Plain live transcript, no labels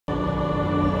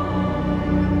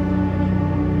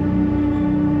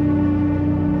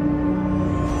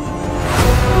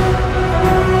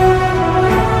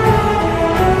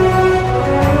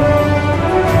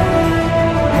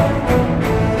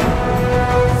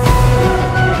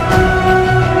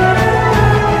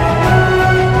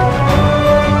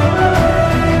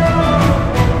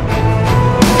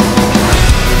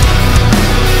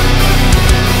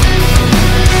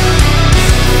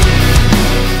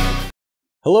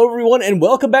Hello everyone and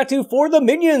welcome back to For the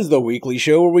Minions, the weekly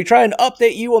show where we try and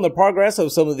update you on the progress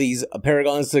of some of these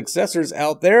Paragon successors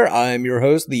out there. I'm your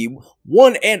host, the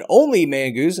one and only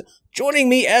NarGoose. Joining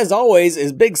me as always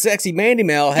is big sexy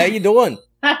MandiMal. How you doing?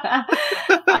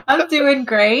 I'm doing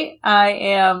great. I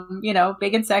am,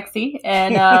 big and sexy,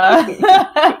 and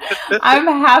I'm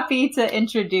happy to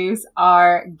introduce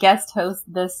our guest host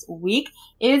this week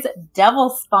is Devil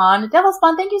Spawn. Devil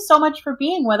Spawn, thank you so much for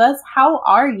being with us. How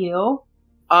are you?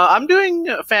 I'm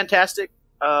doing fantastic.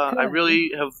 I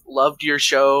really have loved your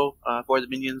show, For the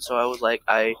Minions, so I was like,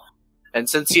 and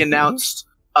since he announced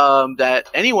that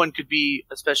anyone could be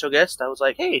a special guest, I was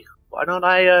like, hey, why don't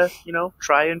I,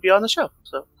 try and be on the show?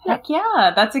 So Heck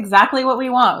yeah, that's exactly what we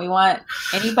want. We want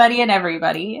anybody and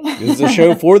everybody. This is a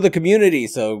show for the community,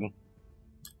 so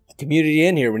the community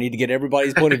in here. We need to get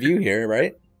everybody's point of view here,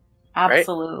 right?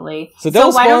 Absolutely. So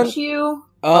why don't you...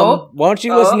 why don't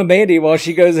you listen to Mandi while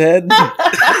she goes ahead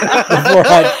before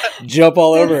I jump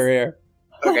all over her here?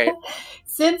 Okay.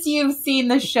 Since you've seen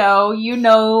the show, you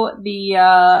know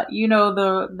the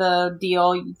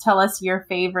deal. You tell us your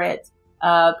favorite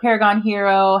Paragon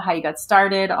hero, how you got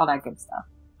started, all that good stuff.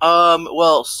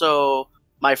 Well, so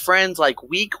my friends, like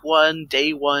week 1,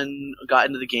 day 1, got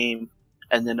into the game,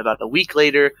 and then about a week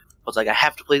later, I was like, I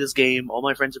have to play this game. All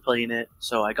my friends are playing it,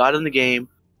 so I got in the game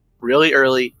really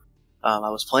early.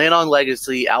 I was playing on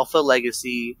Legacy, Alpha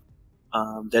Legacy.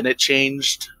 Then it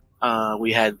changed.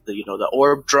 We had the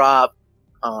orb drop,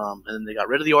 and then they got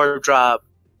rid of the orb drop,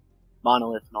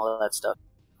 monolith, and all that stuff.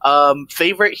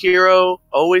 Favorite hero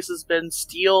always has been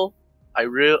Steel.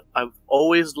 I've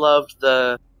always loved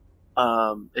the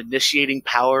initiating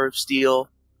power of Steel.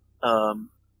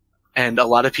 And a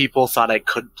lot of people thought I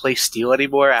couldn't play Steel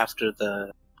anymore after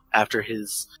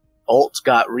his ult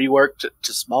got reworked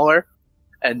to smaller.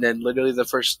 And then literally the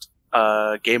first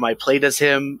game I played as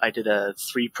him, I did a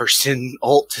 3-person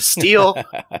ult to Steel.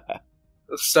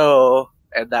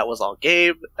 And that was all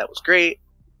game. That was great.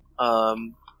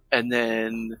 And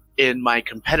then in my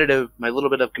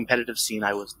little bit of competitive scene,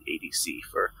 I was the ADC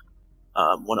for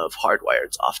one of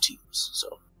Hardwired's off teams.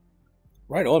 So,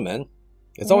 right on, man.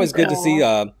 It's always good to see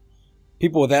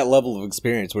people with that level of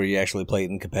experience where you actually played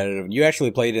in competitive. You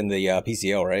actually played in the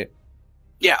PCL, right?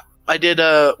 Yeah, I did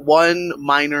one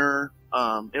minor.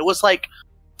 It was like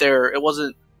it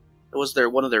was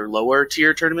one of their lower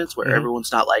tier tournaments where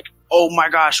everyone's not like, oh my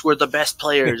gosh, we're the best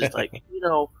players. It's like,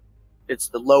 it's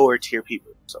the lower tier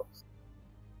people. So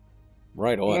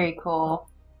right on. Very cool.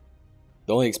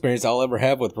 The only experience I'll ever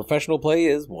have with professional play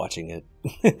is watching it.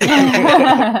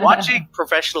 Watching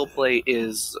professional play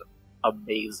is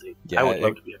amazing. Yeah, I would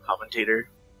love to be a commentator.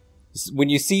 When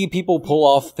you see people pull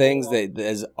off things that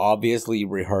is obviously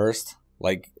rehearsed,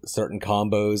 like certain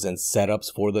combos and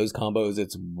setups for those combos,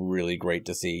 it's really great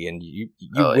to see. And you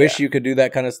wish you could do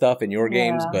that kind of stuff in your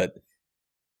games, but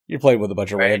you're playing with a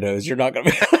bunch of randos. You're not going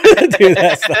to be able to do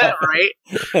that stuff. Right?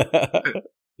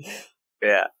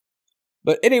 Yeah.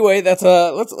 But anyway, that's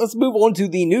let's move on to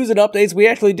the news and updates. We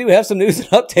actually do have some news and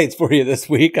updates for you this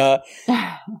week.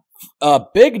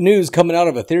 Big news coming out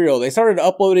of Ethereal. They started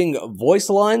uploading voice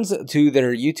lines to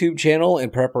their YouTube channel in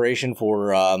preparation for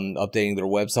updating their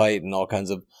website and all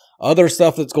kinds of other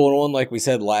stuff that's going on. Like we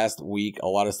said last week, a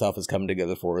lot of stuff is coming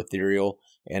together for Ethereal.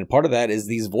 And part of that is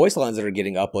these voice lines that are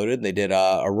getting uploaded. They did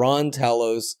Aran,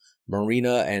 Talos,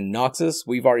 Marina, and Noxus.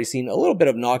 We've already seen a little bit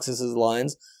of Noxus's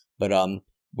lines, but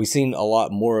we've seen a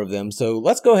lot more of them. So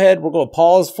let's go ahead. We're going to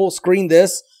pause, full screen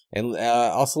this, and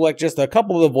I'll select just a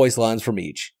couple of the voice lines from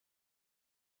each.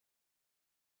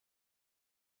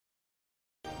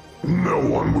 No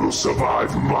one will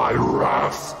survive my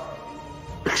wrath.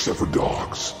 Except for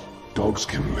dogs. Dogs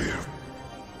can live.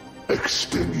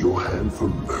 Extend your hand for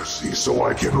mercy so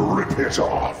I can rip it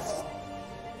off.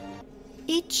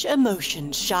 Each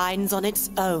emotion shines on its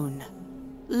own.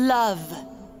 Love,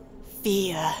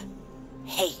 fear,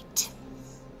 hate.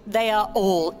 They are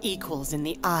all equals in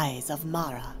the eyes of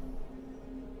Mara.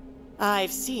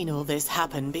 I've seen all this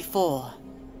happen before.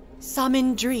 Some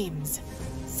in dreams,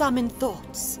 some in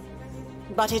thoughts.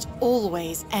 But it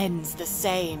always ends the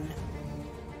same.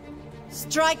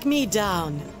 Strike me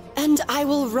down, and I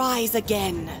will rise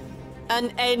again.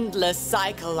 An endless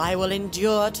cycle I will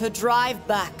endure to drive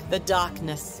back the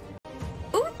darkness.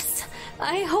 Oops!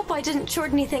 I hope I didn't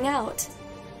short anything out.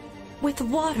 With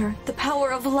water, the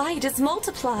power of light is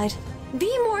multiplied.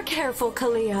 Be more careful,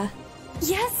 Kalia.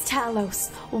 Yes,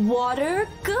 Talos. Water,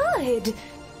 good.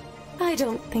 I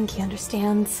don't think he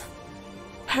understands.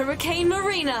 Hurricane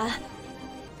Marina.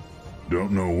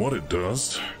 Don't know what it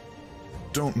does.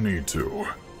 Don't need to.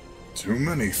 Too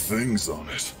many things on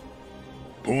it.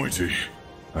 Pointy.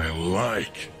 I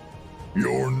like.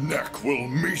 Your neck will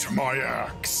meet my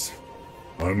axe.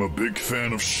 I'm a big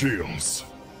fan of shields.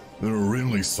 They're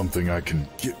really something I can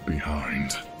get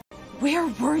behind. Where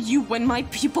were you when my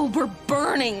people were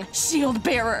burning, Shield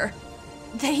Bearer?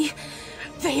 They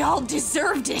all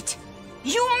deserved it.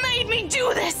 You made me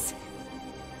do this!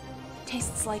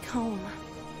 Tastes like home.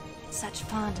 Such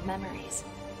fond memories.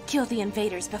 Kill the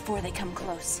invaders before they come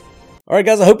close. All right,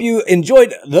 guys, I hope you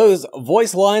enjoyed those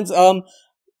voice lines.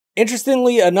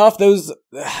 Interestingly enough,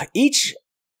 each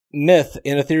myth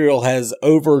in Ethereal has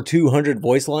over 200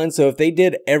 voice lines. So if they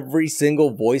did every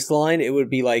single voice line, it would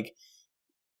be like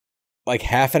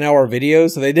half an hour video.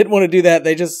 So they didn't want to do that.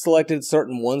 They just selected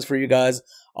certain ones for you guys.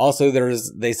 Also,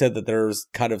 they said that there's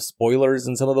kind of spoilers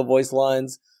in some of the voice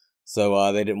lines.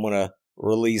 So they didn't want to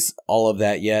release all of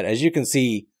that yet. As you can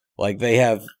see, like they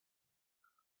have.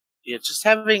 Yeah, just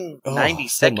having 90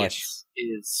 so seconds much.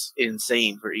 is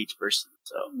insane for each person.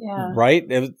 So Yeah. Right?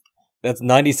 That's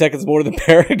 90 seconds more than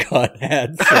Paragon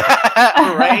had. So.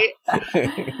 right?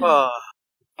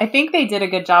 I think they did a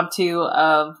good job too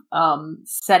of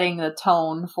setting the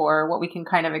tone for what we can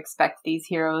kind of expect these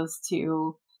heroes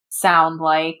to sound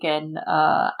like, and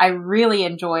I really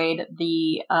enjoyed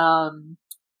the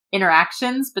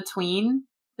interactions between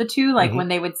the two, like when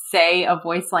they would say a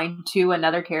voice line to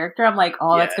another character. I'm like,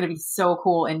 oh, that's going to be so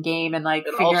cool in game, and like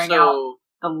figuring out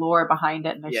the lore behind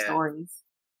it and their stories.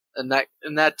 And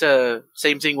that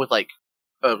same thing with like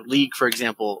League, for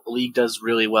example. League does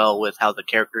really well with how the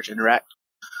characters interact,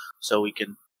 so we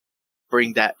can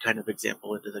bring that kind of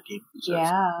example into the game.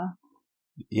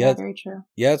 Yeah, very true.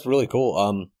 Yeah, it's really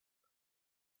cool.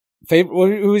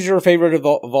 Who's your favorite of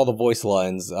all the voice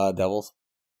lines? Devil's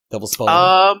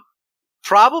Spawn.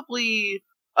 Probably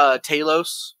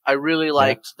Talos. I really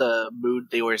liked the mood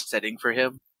they were setting for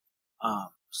him.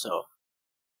 So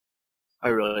I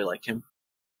really like him.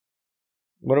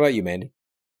 What about you, Mandi?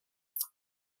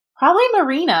 Probably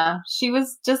Marina. She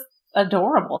was just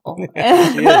adorable.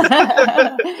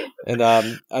 And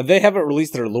they haven't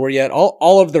released their lore yet.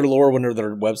 All of their lore, whenever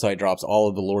their website drops, all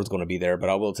of the lore is going to be there. But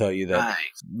I will tell you that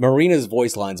Marina's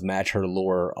voice lines match her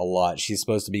lore a lot. She's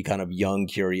supposed to be kind of young,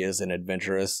 curious, and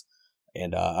adventurous.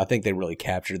 And I think they really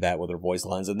captured that with their voice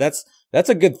lines. And that's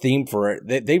a good theme for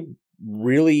it. They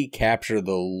really capture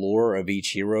the lore of each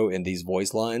hero in these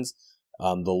voice lines.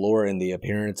 The lore and the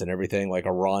appearance and everything. Like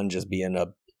Aran just being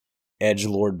a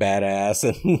edgelord badass,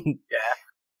 and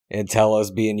and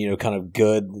Talos being, kind of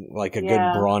good, like a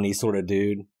good brawny sort of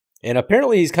dude. And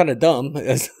apparently he's kind of dumb,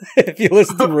 if you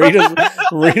listen to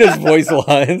Rita's voice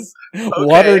lines.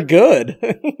 Water good.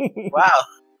 Wow.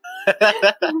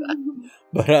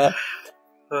 But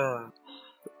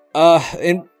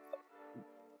and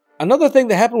another thing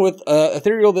that happened with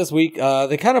Ethereal this week,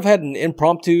 they kind of had an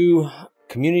impromptu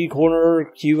community corner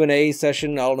Q&A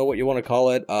session. I don't know what you want to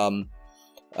call it.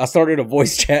 I started a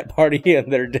voice chat party in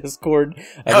their Discord.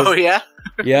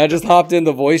 I just hopped in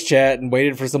the voice chat and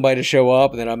waited for somebody to show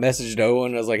up, and then I messaged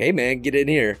Owen. I was like, hey man, get in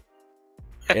here.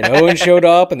 And Owen showed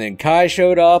up, and then Kai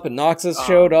showed up, and Noxus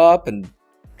showed up, and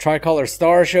Tricolor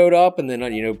Star showed up, and then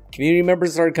community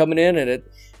members started coming in, and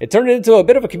it turned into a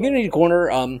bit of a community corner.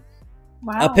 Wow.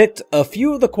 I picked a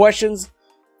few of the questions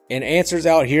and answers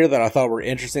out here that I thought were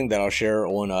interesting that I'll share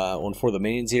on For the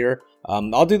Minions here.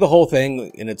 I'll do the whole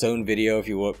thing in its own video if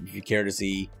you care to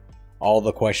see all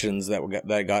the questions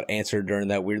that got answered during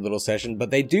that weird little session. But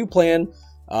they do plan.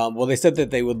 They said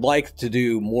that they would like to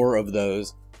do more of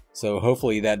those. So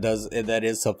hopefully that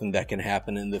is something that can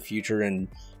happen in the future, and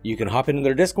you can hop into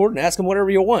their Discord and ask them whatever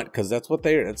you want, because that's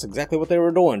exactly what they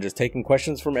were doing, just taking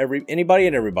questions from anybody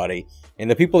and everybody. And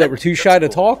the people that were too shy to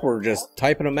talk were just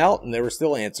typing them out, and they were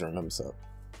still answering them. So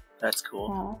that's cool.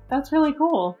 Wow, that's really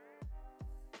cool.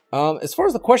 As far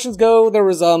as the questions go, there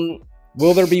was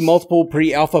will there be multiple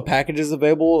pre-alpha packages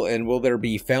available, and will there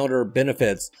be founder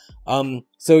benefits?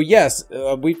 So yes,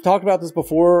 we've talked about this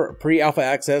before. Pre-alpha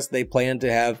access, they plan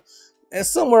to have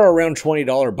somewhere around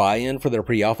 $20 buy-in for their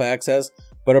pre-alpha access,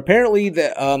 but apparently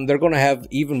they're going to have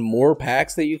even more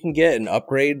packs that you can get and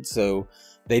upgrade. So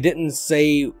they didn't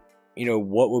say,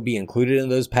 what will be included in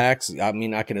those packs. I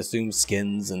mean, I can assume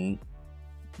skins and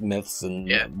myths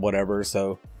and whatever.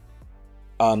 So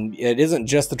it isn't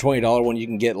just the $20 one. You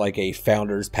can get like a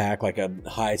founders pack, like a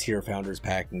high tier founders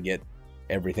pack, and get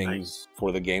everything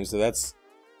for the game. So that's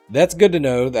good to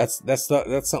know. That's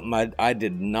something I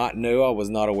did not know. I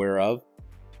was not aware of.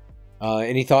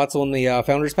 Any thoughts on the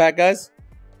founders pack, guys?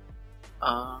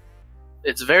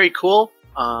 It's very cool.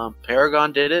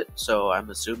 Paragon did it, so I'm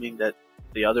assuming that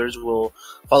the others will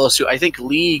follow suit. I think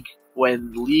League,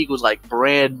 when League was like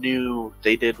brand new,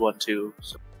 they did one too.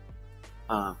 So,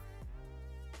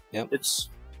 Yep. It's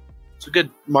a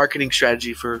good marketing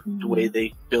strategy for the way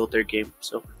they build their game.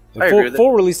 So the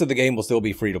full release of the game will still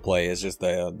be free to play. It's just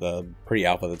the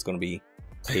pre-alpha that's going to be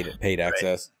paid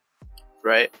access.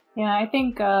 Right. Yeah, I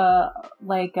think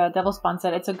like Devil Spawn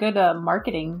said, it's a good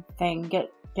marketing thing.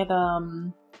 Get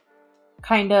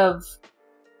kind of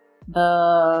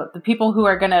the people who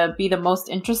are going to be the most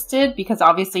interested, because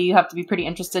obviously you have to be pretty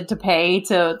interested to pay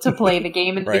to play the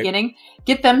game in the beginning.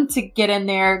 Get them to get in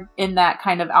there in that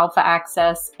kind of alpha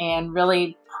access and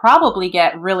really probably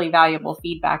get really valuable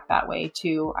feedback that way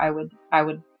too. I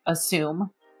would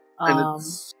assume. And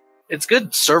it's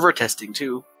good server testing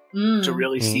too, to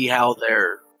really see how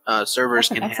their servers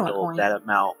can handle that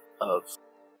amount of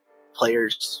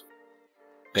players.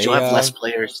 You'll have less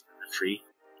players than free.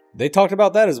 They talked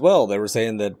about that as well. They were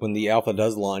saying that when the alpha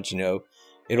does launch,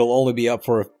 it'll only be up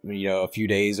for a few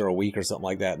days or a week or something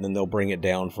like that, and then they'll bring it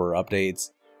down for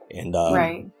updates.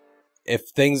 And if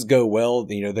things go well,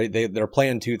 they're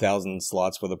playing 2,000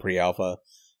 slots for the pre-alpha,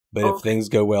 but if things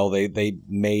go well, they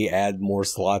may add more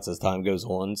slots as time goes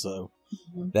on. So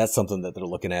that's something that they're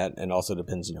looking at, and also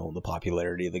depends, on the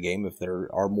popularity of the game. If there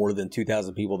are more than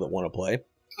 2,000 people that want to play.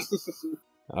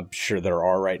 I'm sure there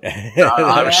are right now.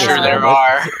 I'm sure there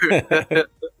are.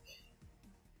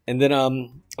 And then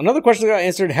another question that got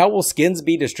answered: how will skins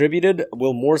be distributed?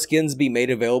 Will more skins be made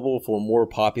available for more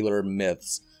popular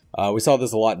myths? We saw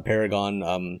this a lot in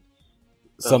Paragon.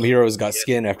 Some heroes got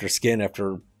skin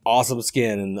after awesome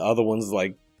skin, and the other ones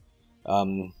like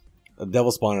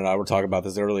Devil Spawn and I were talking about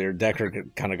this earlier. Decker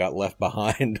kind of got left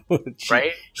behind.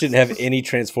 She didn't have any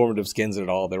transformative skins at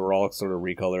all. They were all sort of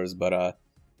recolors, but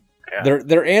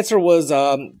their answer was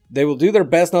they will do their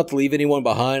best not to leave anyone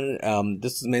behind.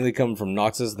 This is mainly coming from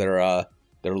Noxus,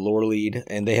 their lore lead,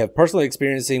 and they have personally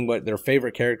experiencing what their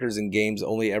favorite characters in games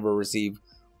only ever receive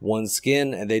one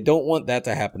skin, and they don't want that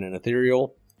to happen in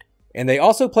Ethereal. And they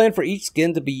also plan for each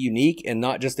skin to be unique and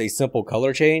not just a simple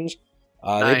color change.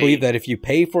 They believe that if you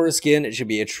pay for a skin, it should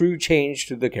be a true change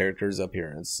to the character's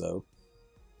appearance. So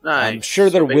I'm sure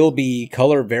there will be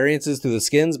color variances to the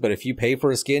skins, but if you pay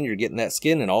for a skin, you're getting that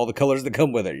skin and all the colors that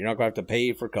come with it. You're not going to have to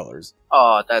pay for colors.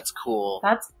 Oh, that's cool.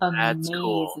 That's amazing. That's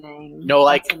cool.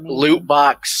 Loot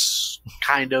box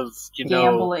kind of,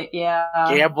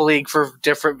 gambling for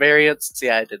different variants.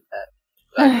 Yeah, I did that.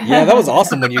 Yeah, that was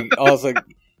awesome when you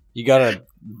got a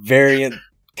variant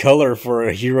color for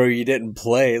a hero you didn't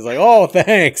play. It's like, oh,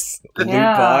 thanks. The loot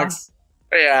box.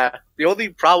 Yeah. The only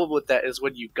problem with that is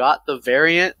when you got the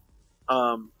variant,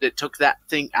 that took that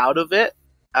thing out of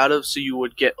so you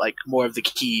would get like more of the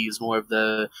keys, more of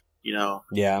the,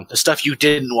 the stuff you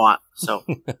didn't want. So.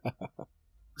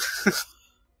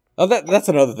 That's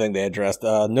another thing they addressed.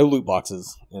 No loot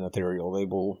boxes in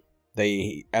Ethereal.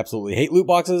 They absolutely hate loot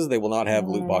boxes. They will not have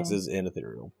loot boxes in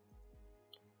Ethereal.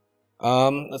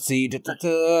 Let's see.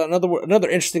 Another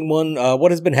interesting one.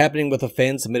 What has been happening with the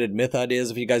fan-submitted myth ideas?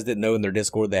 If you guys didn't know, in their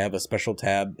Discord, they have a special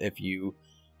tab. If you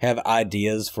have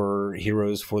ideas for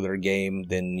heroes for their game,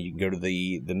 then you can go to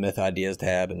the myth ideas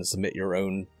tab and submit your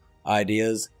own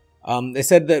ideas. They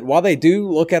said that while they do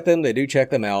look at them, they do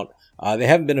check them out, they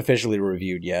haven't been officially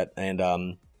reviewed yet,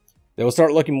 and they will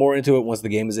start looking more into it once the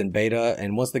game is in beta.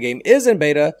 And once the game is in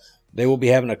beta, they will be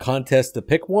having a contest to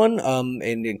pick one,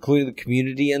 and including the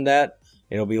community in that.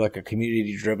 It'll be like a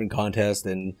community-driven contest,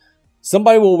 and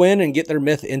somebody will win and get their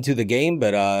myth into the game,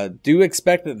 but do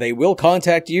expect that they will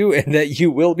contact you and that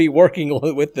you will be working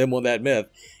with them on that myth.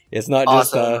 It's not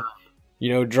just,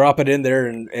 drop it in there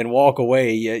and walk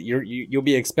away. You'll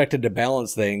be expected to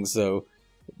balance things, so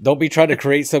don't be trying to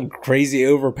create some crazy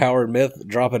overpowered myth,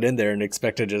 drop it in there, and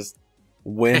expect to just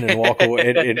win and walk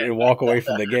away and walk away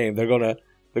from the game. They're gonna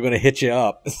hit you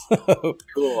up. So,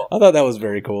 cool. I thought that was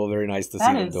very cool. Very nice to see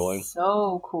them doing. That is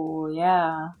so cool.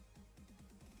 Yeah.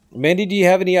 Mandi, do you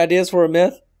have any ideas for a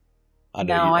myth? I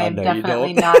am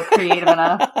definitely not creative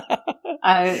enough.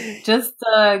 I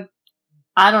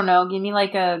don't know. Give me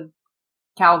like a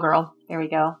cowgirl. There we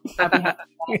go. That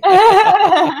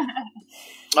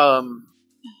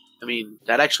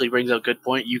actually brings up a good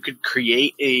point. You could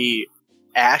create a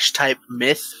Ash type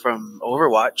myth from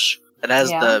Overwatch that has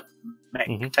the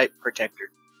mech type protector.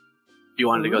 If you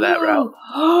wanted to go that route.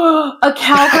 A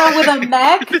cowgirl with a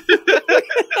mech?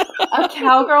 A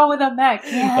cowgirl with a mech.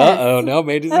 Yes. Uh-oh, now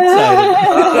Mandi's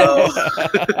excited.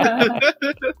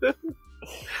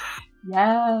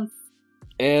 Yes.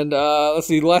 And let's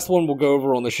see, the last one we'll go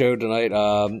over on the show tonight.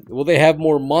 Will they have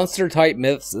more monster type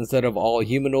myths instead of all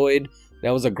humanoid?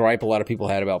 That was a gripe a lot of people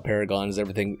had about Paragon, is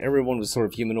everyone was sort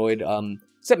of humanoid,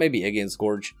 except maybe Iggy and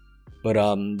Scourge. But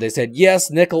they said,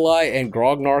 yes, Nikolai and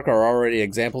Grognark are already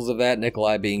examples of that.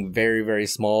 Nikolai being very, very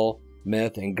small,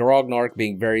 myth, and Grognark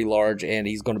being very large, and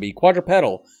he's going to be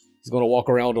quadrupedal. He's going to walk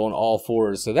around on all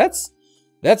fours. So that's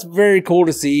very cool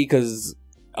to see because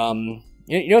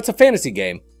it's a fantasy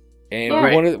game,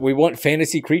 and we want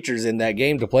fantasy creatures in that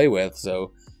game to play with.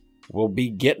 So we'll be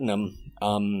getting them.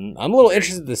 I'm a little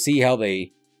interested to see how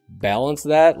they balance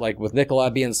that. Like with Nikolai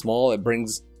being small, it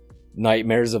brings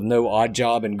nightmares of no Odd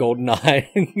Job and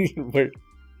GoldenEye.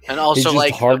 And also,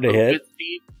 like, hard to hit.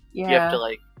 Speed, Yeah. you have to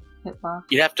like,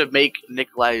 you'd have to make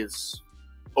Nikolai's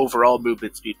overall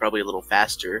movement speed probably a little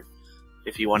faster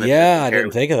if you wanted. Yeah, I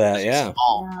didn't think of that. Yeah,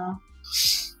 Yeah.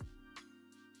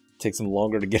 takes him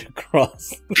longer to get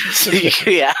across.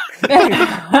 Yeah.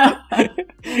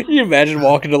 You imagine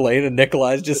walking a lane and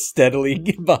Nikolai's just steadily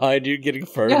behind you, getting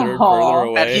further and further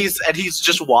away. And he's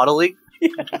just waddling.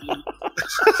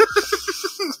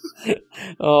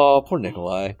 Oh, poor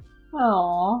Nikolai.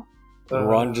 Oh.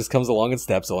 Ron just comes along and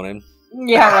steps on him.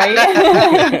 Yeah,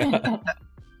 right.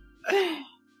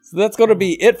 So that's going to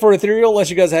be it for Ethereal, unless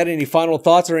you guys had any final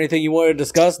thoughts or anything you wanted to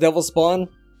discuss. Devil Spawn?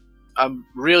 I'm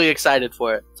really excited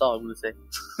for it. That's all I'm going to say.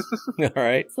 All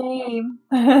right. Same.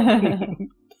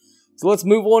 So let's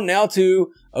move on now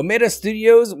to Omega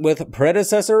Studios with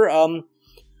Predecessor.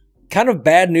 Kind of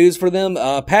bad news for them.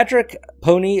 Patrick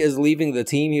Pony is leaving the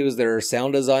team. He was their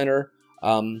sound designer.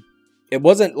 It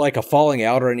wasn't like a falling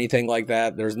out or anything like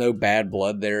that. There's no bad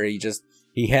blood there. He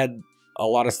had a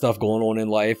lot of stuff going on in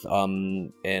life.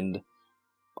 And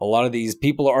a lot of these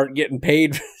people aren't getting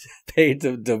paid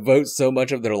to devote so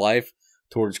much of their life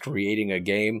towards creating a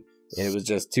game. And it was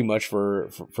just too much for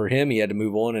him. He had to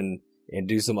move on and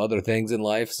do some other things in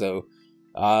life. So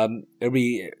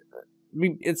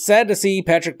it's sad to see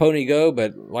Patrick Pony go,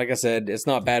 but like I said, it's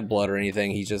not bad blood or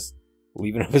anything. He's just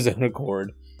leaving of his own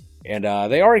accord. And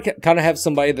they already kind of have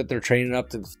somebody that they're training up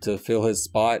to fill his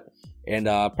spot. And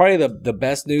probably the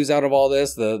best news out of all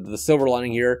this, the silver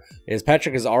lining here, is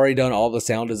Patrick has already done all the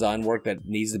sound design work that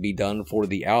needs to be done for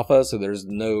the alpha. So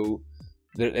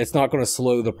it's not going to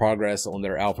slow the progress on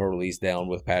their alpha release down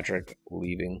with Patrick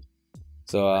leaving.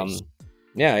 So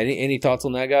yeah, any thoughts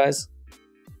on that, guys?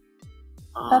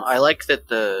 I like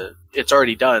that it's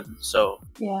already done, so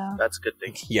Yeah. that's a good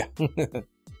thing. Yeah.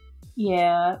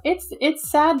 Yeah. It's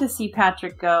sad to see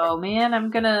Patrick go, man. I'm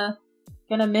gonna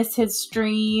miss his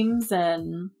streams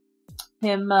and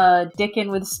him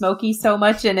dicking with Smokey so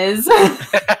much in his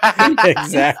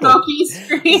Exactly. Smokey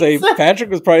streams. So Patrick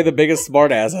was probably the biggest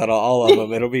smartass out of all of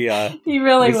them. It'll be he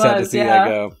really sad to was, see yeah. that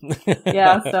go.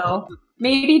 Yeah, so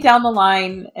maybe down the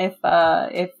line, if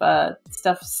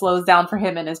stuff slows down for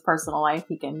him in his personal life,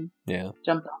 he can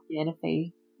jump back in if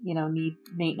they need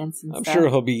maintenance and I'm stuff. sure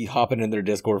he'll be hopping in their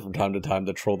Discord from time to time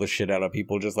to troll the shit out of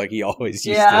people, just like he always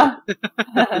used to.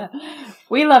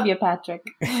 We love you, Patrick.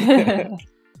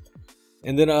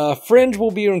 And then Fringe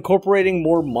will be incorporating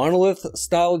more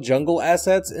Monolith-style jungle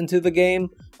assets into the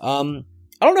game. I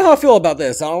don't know how I feel about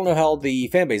this. I don't know how the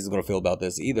fanbase is going to feel about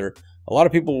this either. A lot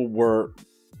of people were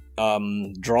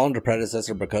drawn to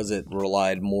Predecessor because it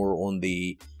relied more on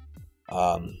the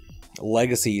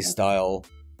legacy style,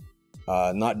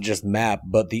 not just map,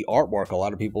 but the artwork. A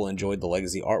lot of people enjoyed the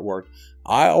legacy artwork.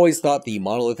 I always thought the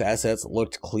Monolith assets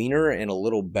looked cleaner and a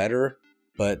little better,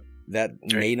 but that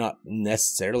may not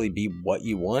necessarily be what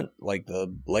you want. Like,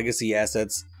 the legacy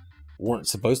assets weren't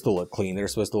supposed to look clean. They're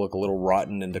supposed to look a little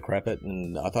rotten and decrepit,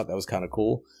 and I thought that was kind of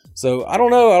cool. So I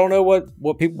don't know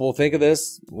what people will think of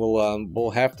this.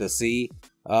 We'll have to see.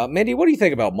 Mandi, what do you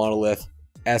think about Monolith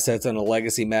assets on a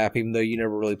legacy map, even though you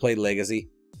never really played Legacy?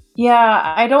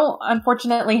 Yeah, I don't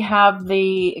unfortunately have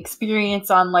the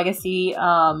experience on Legacy.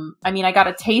 I mean, I got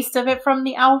a taste of it from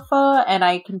the alpha, and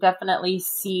I can definitely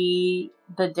see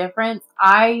the difference.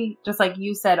 I, just like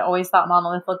you said, always thought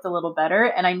Monolith looked a little better,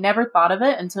 and I never thought of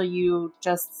it until you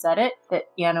just said it, that,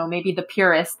 maybe the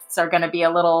purists are going to be a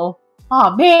little,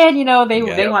 oh man,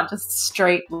 they want just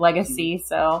straight Legacy.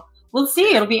 So we'll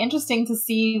see. It'll be interesting to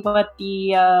see what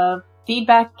the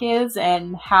feedback is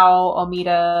and how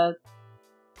Omega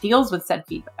deals with said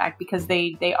feedback, because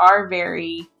they are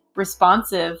very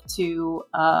responsive to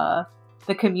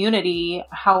the community.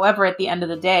 However, at the end of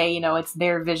the day, it's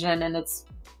their vision, and it's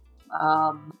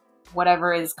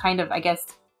whatever is kind of, I guess,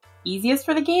 easiest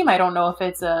for the game. I don't know if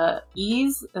it's a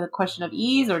question of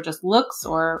ease, or just looks,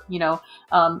 or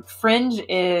Fringe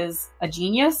is a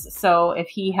genius, so if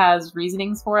he has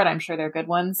reasonings for it, I'm sure they're good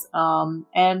ones.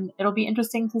 And it'll be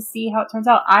interesting to see how it turns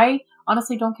out. I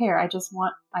honestly don't care. I just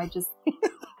want to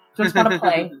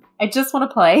play. I just want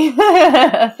to play.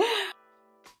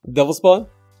 Devil Spawn?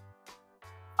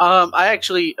 I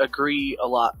actually agree a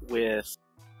lot with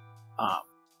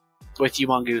you,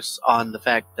 NarGoose, on the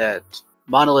fact that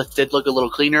Monolith did look a little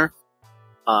cleaner.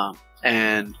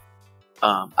 and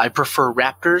I prefer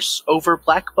raptors over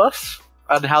black buff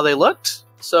on how they looked.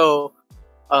 So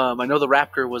I know the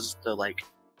raptor was the like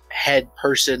head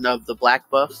person of the black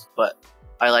buff, but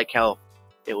I like how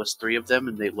it was 3 of them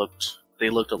and they looked a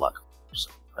lot cooler. So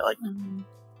I like them.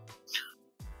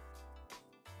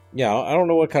 Yeah, I don't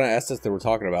know what kind of assets they were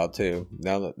talking about too.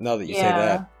 Now that you say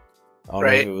that, I don't know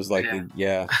if it was like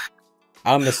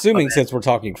I'm assuming since we're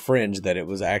talking Fringe that it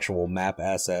was actual map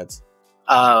assets.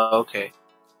 Okay.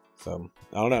 So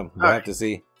I don't know. We'll have to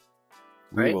see.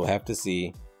 We will have to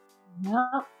see.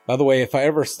 Yep. By the way, if I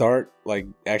ever start like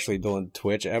actually doing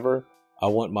Twitch ever, I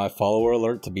want my follower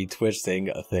alert to be Twitch saying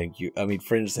thank you. I mean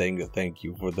Fringe saying thank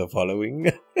you for the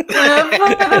following.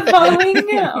 Aww.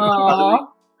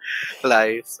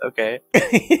 Nice. Okay.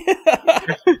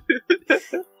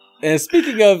 And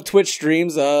speaking of Twitch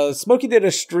streams, Smokey did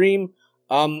a stream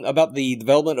about the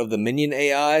development of the Minion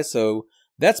AI, so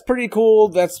that's pretty cool.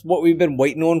 That's what we've been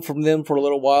waiting on from them for a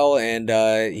little while, and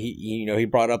he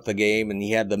brought up the game and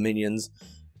he had the minions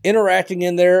interacting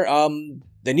in there.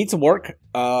 They need some work.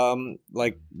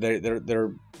 Like they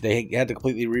had to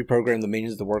completely reprogram the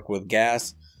minions to work with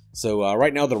gas. So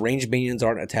right now the ranged minions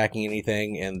aren't attacking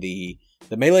anything, and the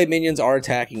melee minions are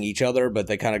attacking each other, but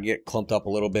they kind of get clumped up a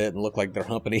little bit and look like they're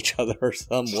humping each other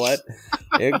somewhat.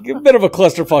 A bit of a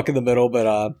clusterfuck in the middle,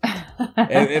 but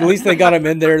at least they got them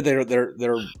in there.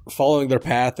 They're following their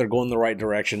path. They're going the right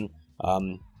direction.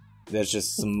 There's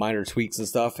just some minor tweaks and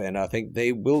stuff, and I think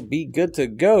they will be good to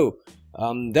go.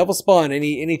 Devil Spawn,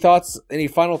 any thoughts? Any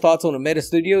final thoughts on Meta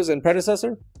Studios and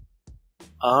predecessor?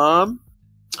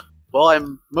 Well,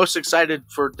 I'm most excited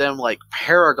for them, like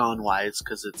Paragon wise,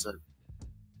 because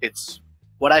it's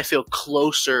what I feel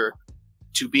closer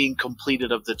to being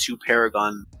completed of the 2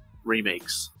 Paragon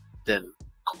remakes than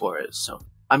Core is. So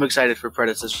I'm excited for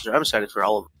predecessor. I'm excited for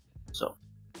all of them. So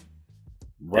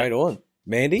right on.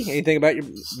 Mandi, anything about your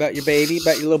baby,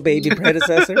 about your little baby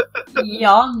predecessor?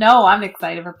 Y'all know I'm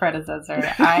excited for predecessor.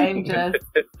 I'm just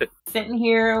sitting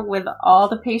here with all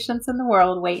the patience in the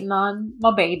world waiting on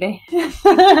my baby.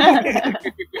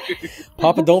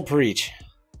 Papa, don't preach.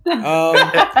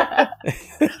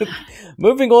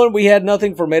 Moving on, we had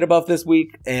nothing for Metabuff this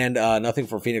week and nothing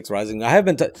for Phoenix Rising. I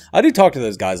do talk to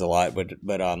those guys a lot, but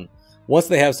once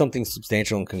they have something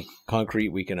substantial and concrete,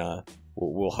 we can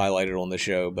we'll highlight it on the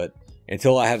show. But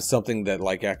until I have something that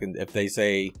like I can, if they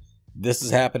say this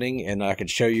is happening and I can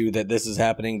show you that this is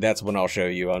happening, that's when I'll show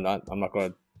you. I'm not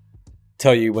going to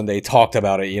tell you when they talked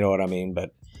about it. You know what I mean?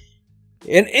 But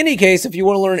in any case, if you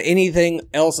want to learn anything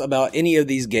else about any of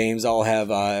these games, I'll have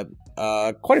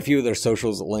quite a few of their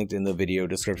socials linked in the video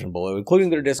description below, including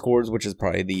their Discords, which is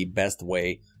probably the best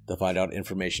way to find out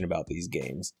information about these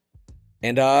games.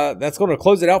 And that's going to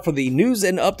close it out for the news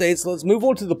and updates. Let's move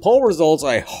on to the poll results.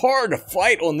 A hard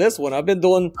fight on this one. I've been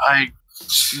doing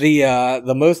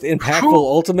the most impactful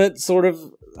ultimate sort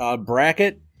of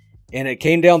bracket, and it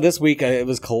came down this week. It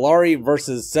was Kalari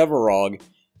versus Sevarog,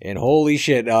 and holy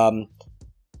shit,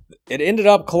 it ended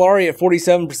up Kalari at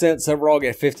 47%, Sevarog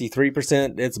at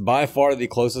 53%. It's by far the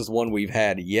closest one we've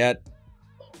had yet.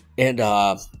 And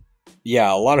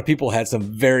yeah, a lot of people had some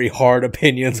very hard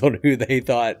opinions on who they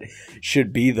thought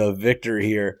should be the victor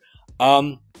here.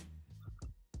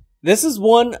 This is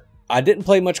one, I didn't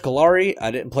play much Kalari,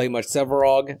 I didn't play much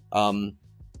Sevarog,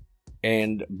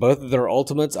 and both of their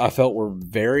ultimates I felt were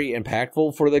very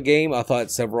impactful for the game. I thought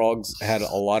Sevarog's had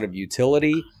a lot of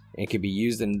utility and could be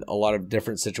used in a lot of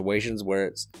different situations where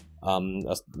it's, I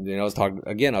was talking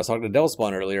to Devil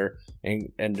Spawn earlier,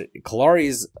 and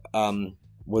Kalari's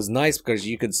was nice because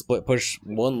you could split push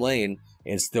one lane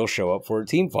and still show up for a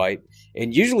team fight,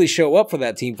 and usually show up for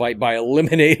that team fight by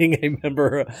eliminating a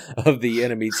member of the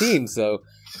enemy team. So,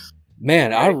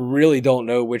 man, I really don't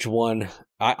know which one.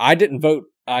 I didn't vote.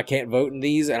 I can't vote in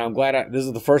these, and I'm glad. This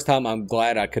is the first time I'm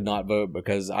glad I could not vote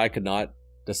because I could not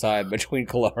decide between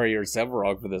Kalari or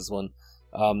Sevarog for this one.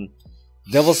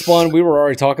 Devil Spawn, we were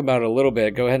already talking about it a little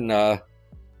bit. Go ahead and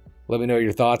let me know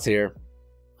your thoughts here.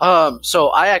 So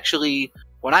I actually,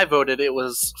 when I voted, it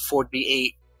was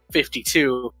 48-52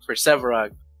 for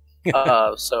Sevarog.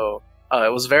 So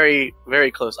it was very,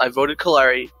 very close. I voted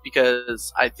Kalari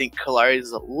because I think Kalari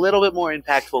is a little bit more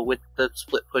impactful with the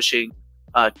split pushing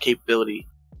capability.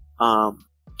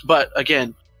 But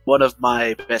again, one of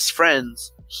my best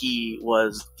friends, he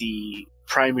was the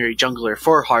primary jungler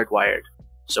for Hardwired,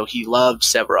 so he loved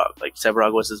Sevarog. Like,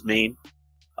 Sevarog was his main.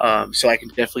 So I can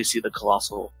definitely see the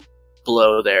colossal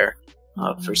blow there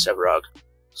for Sevarog.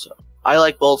 So I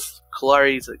like both.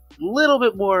 Kalari's a little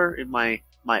bit more in my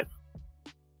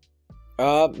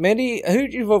Mandi, who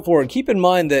did you vote for? And keep in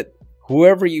mind that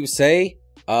whoever you say,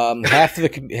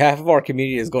 half of our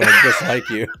community is going to dislike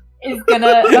you. Is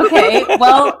gonna okay.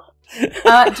 Well,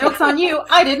 joke's on you.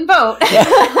 I didn't vote.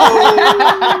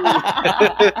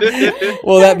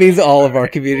 Well, that means all of our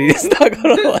community is not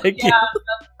going to like you. Yeah,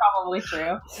 that's probably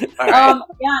true. Yeah,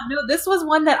 no, this was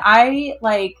one that I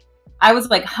was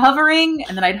like hovering,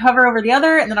 and then I'd hover over the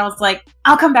other, and then I was like,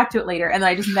 I'll come back to it later, and then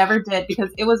I just never did because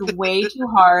it was way too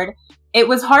hard. It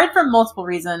was hard for multiple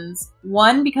reasons.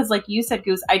 One, because like you said,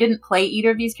 Goose, I didn't play either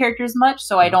of these characters much,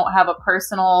 so I don't have a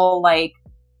personal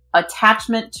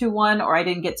attachment to one, or I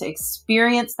didn't get to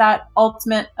experience that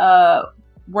ultimate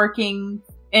working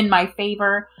in my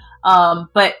favor.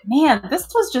 But man, this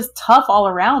was just tough all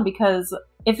around because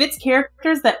if it's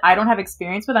characters that I don't have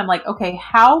experience with, I'm like, okay,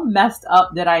 how messed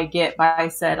up did I get by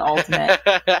said ultimate?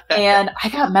 And I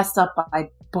got messed up by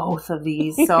both of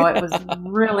these, so it was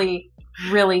really,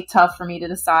 really tough for me to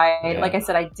decide. Yeah. Like I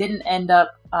said, I didn't end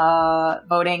up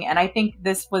voting, and I think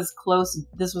this was close.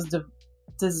 This was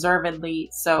deservedly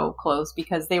so close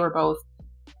because they were both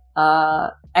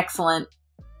excellent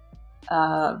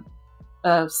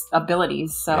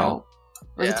abilities. So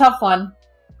it was a tough one.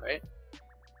 Right.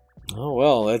 Oh,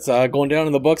 well, it's going down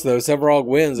in the books, though. Severog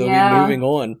wins. They'll be moving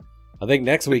on. I think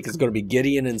next week is going to be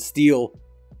Gideon and Steel.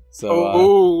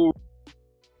 So,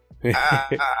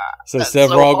 so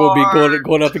Severog will be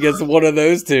going up against one of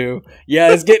those two.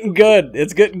 Yeah, it's getting good.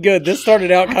 It's getting good. This started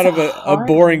out kind of a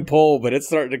boring poll, but it's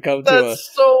starting to come to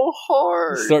That's so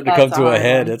hard. Starting to come to a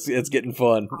head. It's getting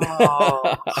fun.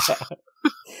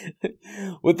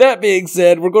 With that being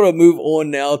said, we're going to move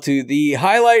on now to the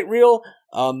highlight reel.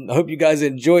 I hope you guys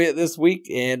enjoy it this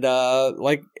week. And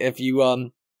if you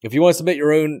want to submit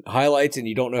your own highlights and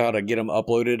you don't know how to get them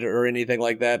uploaded or anything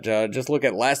like that, just look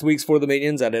at last week's For the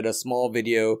Minions. I did a small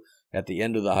video at the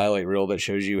end of the highlight reel that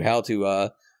shows you how to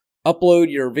upload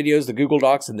your videos to Google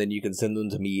Docs, and then you can send them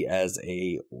to me as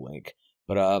a link.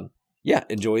 But yeah,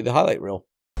 enjoy the highlight reel.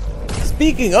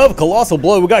 Speaking of Colossal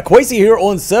Blow, we got Quasi here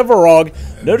on Severog.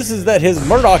 Notices that his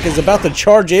Murdoch is about to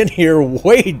charge in here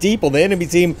way deep on the enemy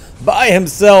team by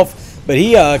himself. But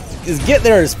he is getting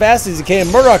there as fast as he can.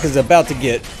 Murdoch is about to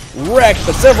get wrecked,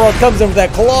 but Severog comes in with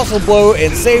that Colossal Blow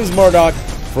and saves Murdoch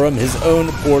from his own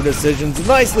poor decisions.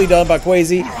 Nicely done by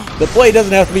Quasi. The play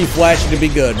doesn't have to be flashy to be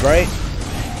good, right?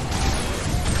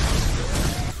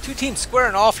 Two teams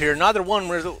squaring off here. Neither one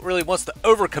really wants to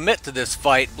overcommit to this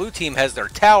fight. Blue team has their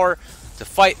tower to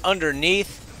fight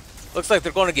underneath. Looks like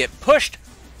they're going to get pushed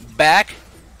back.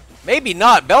 Maybe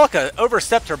not. Bellica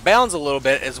overstepped her bounds a little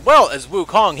bit, as well as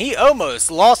Wukong. He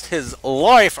almost lost his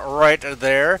life right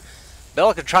there.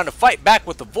 Bellica trying to fight back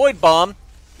with the Void Bomb.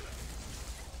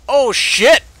 Oh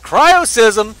shit!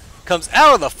 Cryosism comes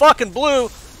out of the fucking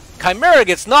blue. Chimera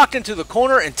gets knocked into the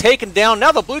corner and taken down.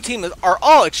 Now the blue team are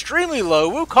all extremely low.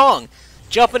 Wukong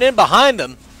jumping in behind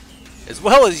them, as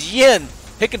well as Yin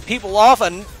picking people off.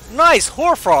 A nice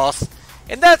Hoarfrost,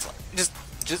 and that's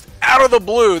just out of the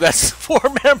blue. That's 4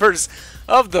 members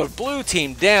of the blue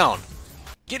team down.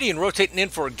 Gideon rotating in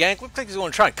for a gank. Looks like he's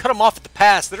going to try and cut him off at the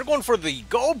pass. They're going for the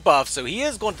gold buff, so he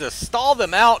is going to stall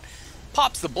them out.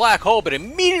 Pops the black hole, but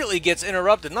immediately gets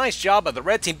interrupted. Nice job by the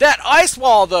red team. That ice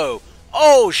wall, though.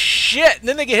 Oh, shit. And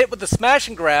then they get hit with the smash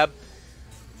and grab.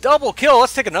 Double kill.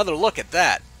 Let's take another look at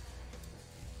that.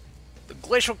 The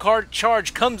glacial card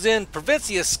charge comes in, prevents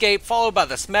the escape, followed by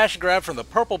the smash and grab from the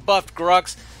purple buffed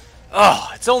Grux.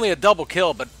 Oh, it's only a double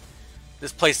kill, but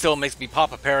this play still makes me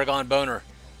pop a Paragon boner.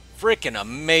 Freaking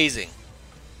amazing.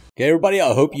 Okay, everybody,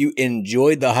 I hope you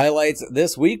enjoyed the highlights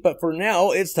this week, but for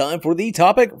now, it's time for the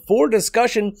topic for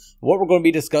discussion. What we're going to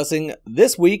be discussing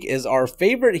this week is our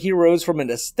favorite heroes from an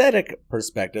aesthetic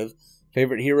perspective,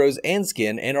 favorite heroes and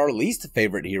skin, and our least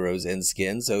favorite heroes and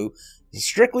skin. So,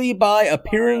 strictly by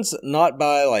appearance, not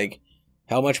by,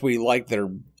 how much we like their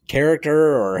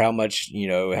character or how much,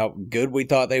 how good we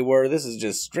thought they were. This is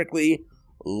just strictly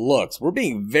looks. We're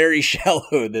being very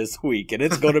shallow this week, and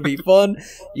it's going to be fun.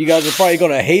 You guys are probably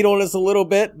going to hate on us a little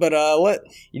bit, but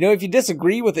if you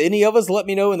disagree with any of us, let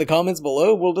me know in the comments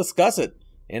below. We'll discuss it,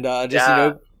 and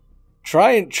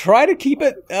try to keep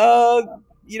it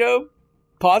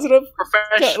positive,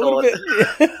 professional, a little bit.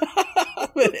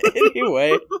 But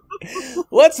anyway,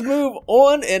 let's move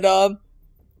on, and I'm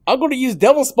going to use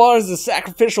Devil Spawn as the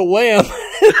sacrificial lamb.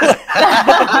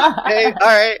 Hey, all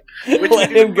right.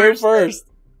 Let him go first.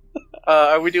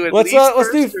 Are we doing let's do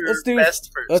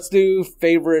best first? Let's do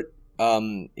favorite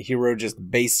hero,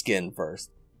 just base skin first.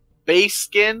 Base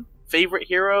skin, favorite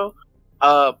hero,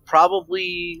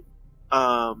 probably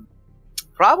Aurora,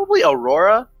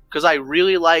 because I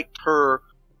really liked her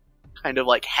kind of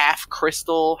half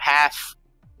crystal, half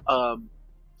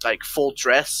full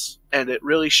dress, and it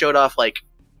really showed off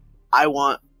I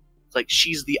want, like,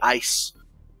 she's the ice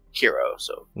hero.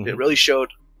 So it really showed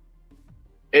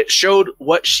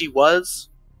what she was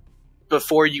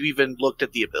before you even looked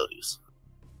at the abilities.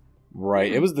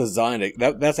 Right. It was designed.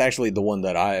 That's actually the one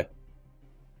that I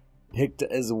picked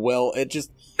as well. It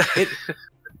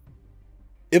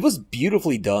was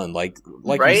beautifully done. Like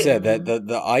Right? you said, that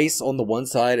the ice on the one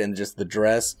side and just the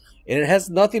dress, and it has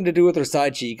nothing to do with her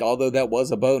side cheek, although that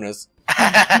was a bonus.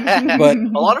 But a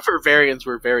lot of her variants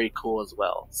were very cool as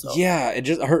well. So. Yeah, it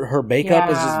just her makeup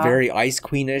was just very Ice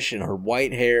Queenish, and her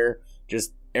white hair,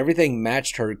 just everything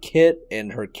matched her kit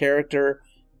and her character,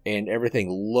 and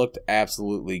everything looked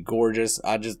absolutely gorgeous.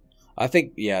 I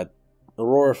think, yeah,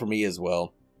 Aurora for me as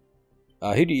well.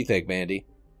 Who do you think, Mandi?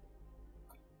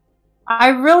 I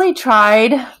really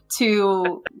tried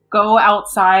to go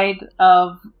outside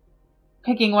of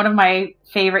picking one of my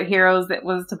favorite heroes that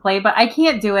was to play, but I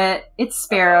can't do it. It's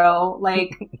Sparrow.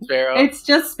 Like, Sparrow. It's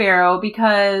just Sparrow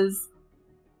because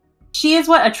she is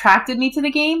what attracted me to the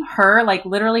game. Her, like,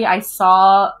 literally, I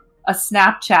saw a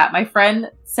Snapchat. My friend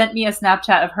sent me a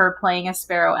Snapchat of her playing as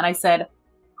Sparrow, and I said,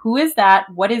 who is that?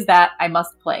 What is that? I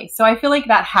must play. So I feel like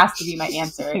that has to be my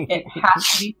answer. It has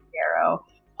to be Sparrow.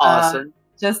 Awesome.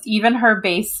 Just even her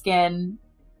base skin.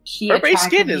 Her base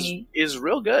skin is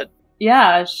real good.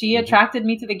 Yeah, she attracted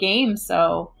me to the game,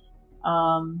 so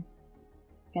gonna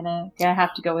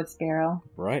have to go with Sparrow.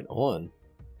 Right on.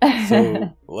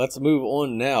 So let's move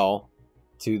on now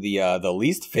to the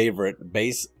least favorite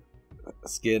base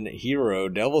skin hero,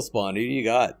 Devil Spawn. Who do you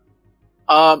got?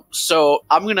 So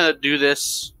I'm gonna do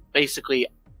this basically.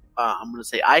 I'm gonna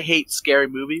say I hate scary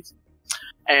movies,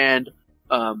 and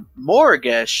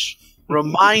Morgesh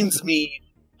reminds me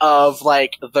of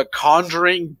like the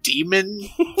Conjuring demon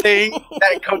thing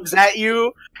that comes at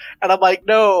you, and I'm like,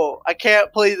 no, I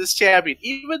can't play this champion.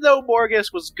 Even though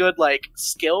Morgesh was good, like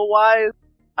skill wise,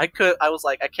 I was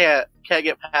like, I can't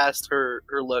get past her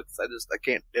looks. I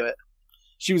can't do it.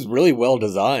 She was really well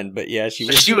designed, but yeah, she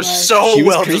was so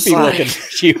well designed. Looking.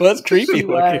 She was creepy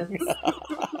looking.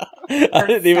 I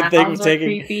didn't even think of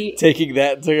taking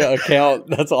that into account.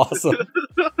 That's awesome.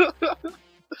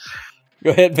 Go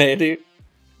ahead, Mandi.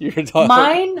 You were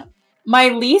talking. My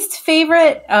least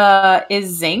favorite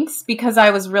is Zinx because I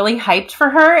was really hyped for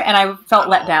her and I felt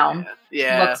let down.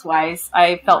 Yeah. Looks wise,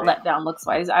 I felt let down. Looks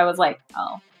wise, I was like,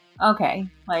 oh, okay,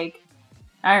 like,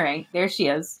 all right, there she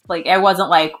is. Like, I wasn't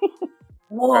like,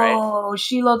 whoa,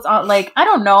 she looks like, I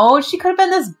don't know. She could have been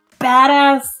this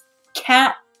badass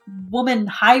cat woman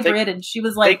hybrid, and she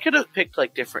was like, they could have picked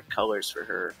like different colors for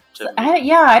her.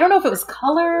 I don't know if it was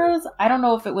colors. I don't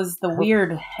know if it was the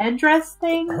weird headdress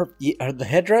thing. The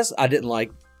headdress, I didn't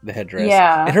like the headdress.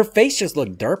 Yeah, and her face just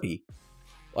looked derpy.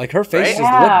 Like her face just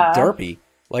looked derpy.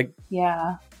 Like,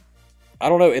 yeah, I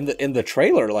don't know. In the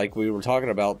trailer, like we were talking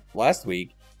about last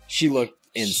week, she looked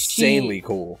insanely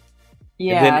cool.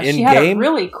 Yeah, and then she had a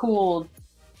really cool.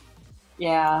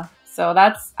 Yeah, so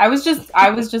I was just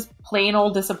plain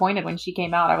old disappointed when she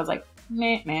came out. I was like,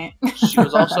 meh. She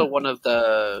was also one of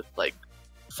the like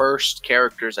first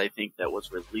characters I think that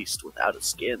was released without a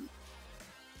skin.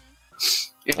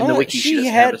 In the wiki, she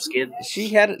doesn't have a skin. She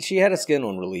had a skin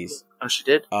on release. Oh, she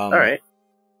did. All right.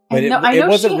 But it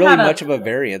wasn't really much of a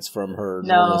variance from her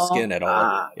normal skin at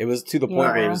all. It was to the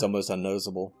point where it was almost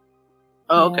unnoticeable.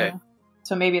 Oh, okay. Yeah.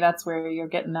 So maybe that's where you're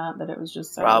getting at, that it was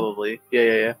just so... Probably.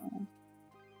 Yeah.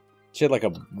 She had like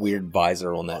a weird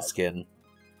visor on that skin.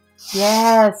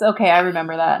 Yes, okay, I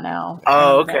remember that now.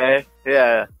 Oh, okay.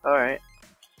 Yeah, alright.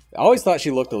 I always thought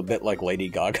she looked a bit like Lady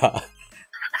Gaga.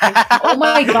 Oh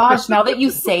my gosh, now that you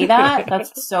say that,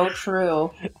 that's so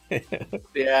true.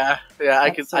 Yeah,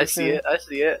 I see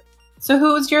it. So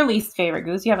who's your least favorite,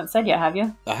 Goose? You haven't said yet, have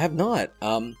you? I have not.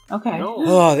 Okay. No.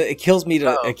 Oh, it kills me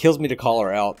to call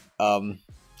her out.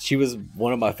 She was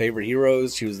one of my favorite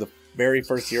heroes. She was the very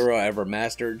first hero I ever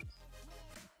mastered.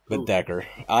 But Decker,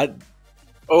 I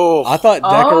thought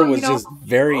Decker was just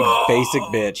very basic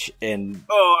bitch and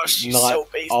not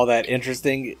all that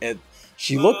interesting. And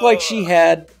she looked like she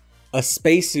had a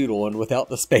spacesuit on without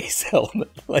the space helmet.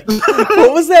 Like,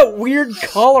 what was that weird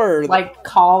collar? Like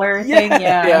collar thing?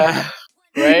 Yeah.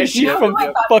 Right? She's from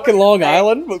fucking Long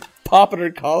Island with popping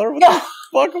her collar? What the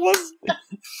fuck was...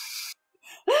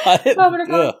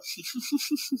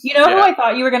 You know who I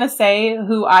thought you were going to say,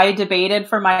 who I debated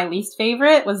for my least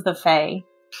favorite, was the Fae.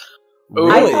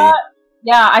 Really?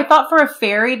 I thought for a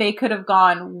fairy they could have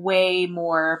gone way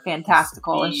more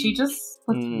fantastical, and she just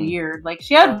looked weird. Like,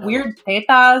 she had weird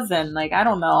tetas, and like, I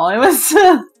don't know, it was...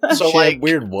 So she had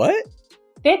weird what?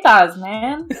 Tetas,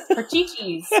 man. For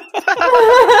chichis.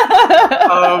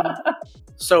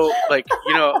 So, like,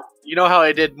 you know how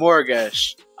I did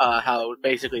Morgesh, how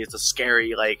basically it's a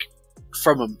scary, like,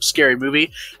 from a scary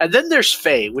movie. And then there's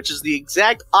Faye, which is the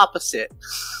exact opposite.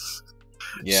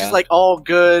 Yeah. She's like all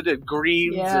good and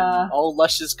greens Yeah. and all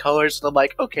luscious colors. And I'm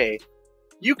like, okay,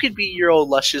 you could be your own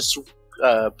luscious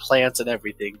plants and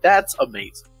everything. That's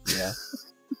amazing. Yeah.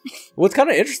 What's kind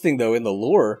of interesting, though, in the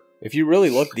lore, if you really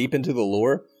look deep into the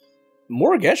lore,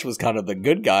 Morgesh was kind of the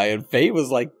good guy, and Faye was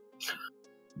like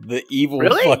the evil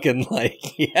fucking,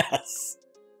 like, yes.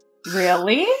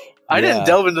 Really? I didn't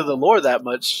delve into the lore that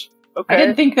much. Okay. I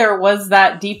didn't think there was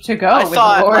that deep to go with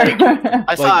thought, the lore.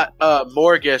 I thought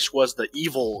Morgesh was the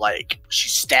evil, like, she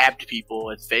stabbed people,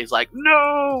 and Faye's like,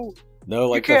 no! No,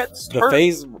 like,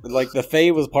 the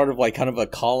Fae was part of, like, kind of a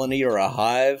colony or a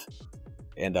hive,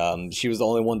 and she was the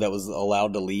only one that was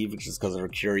allowed to leave, just because her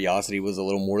curiosity was a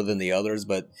little more than the others,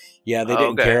 but yeah, they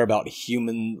didn't care about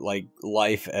human, like,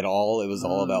 life at all. It was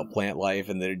all about plant life,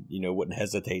 and they, wouldn't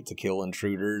hesitate to kill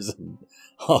intruders and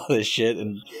all this shit,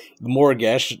 and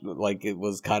Morgesh, like, it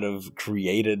was kind of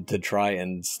created to try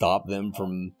and stop them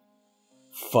from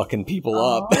fucking people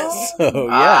up. So,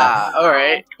 yeah.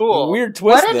 Alright, cool. Weird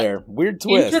twist there. Weird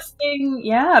twist. Interesting,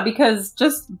 yeah, because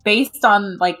just based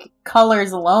on, like,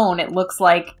 colors alone, it looks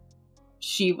like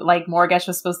Morgesh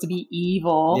was supposed to be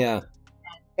evil. Yeah. And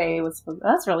Faye was supposed...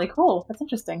 That's really cool. That's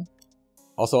interesting.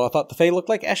 Also, I thought the Fae looked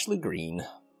like Ashley Greene.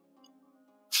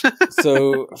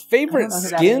 So, favorite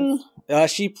skin?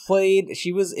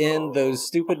 She was in those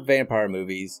stupid vampire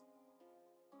movies.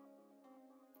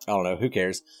 I don't know, who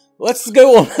cares? Let's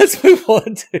go on. Let's move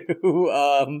on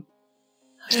to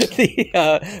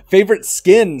the favorite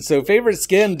skin. So, favorite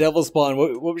skin, Devil Spawn.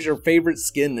 What was your favorite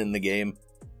skin in the game?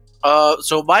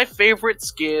 So my favorite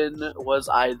skin was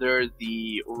either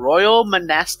the Royal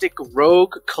Monastic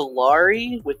Rogue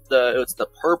Kalari with it's the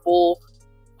purple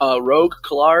Rogue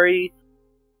Kalari,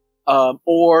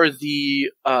 or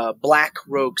the Black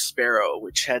Rogue Sparrow,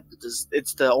 which had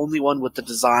it's the only one with the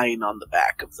design on the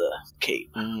back of the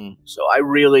cape. So I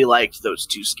really liked those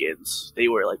two skins. They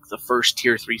were like the first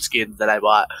tier 3 skins that I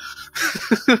bought.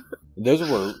 Those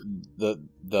were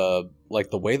the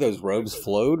like the way those robes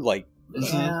flowed, like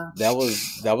that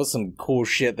was some cool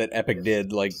shit that Epic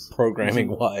did, like programming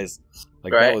wise.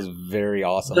 Like that was very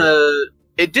awesome.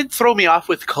 It did throw me off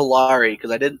with Kalari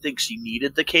because I didn't think she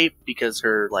needed the cape because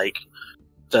her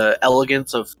the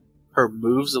elegance of her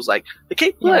moves was like the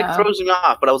cape throws me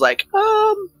off, but I was like,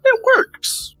 it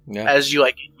works as you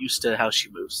get used to how she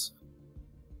moves.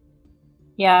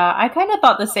 Yeah, I kind of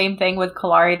thought the same thing with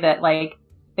Kalari, that like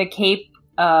the cape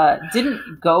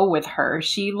didn't go with her.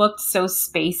 She looked so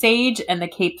space age, and the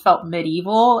cape felt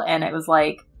medieval, and it was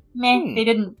like, meh. They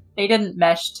didn't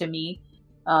mesh to me.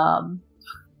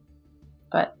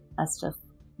 But that's just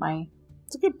my...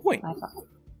 It's a good point. My thought.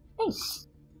 Thanks.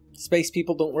 Space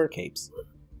people don't wear capes.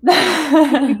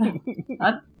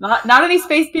 not any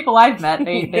space people I've met.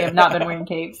 They have not been wearing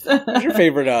capes. What's your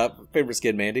favorite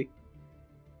skin, Mandy?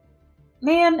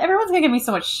 Man, everyone's gonna give me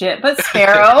so much shit, but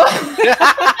Sparrow.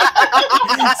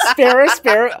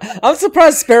 Sparrow. I'm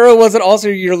surprised Sparrow wasn't also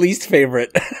your least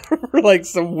favorite for like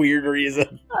some weird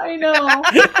reason. I know.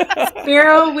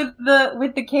 Sparrow with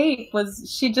the cape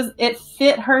it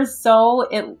fit her so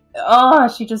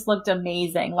she just looked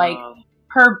amazing. Like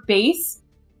her base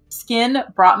skin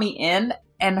brought me in,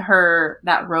 and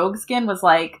that rogue skin was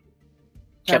like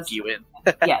kept you in.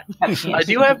 Yeah, kept me in. I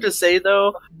do have to say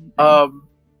though,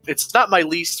 it's not my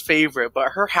least favorite, but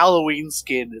her Halloween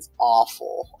skin is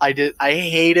awful. I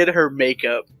hated her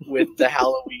makeup with the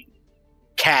Halloween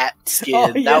cat skin.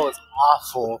 Oh, yeah. That was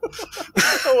awful.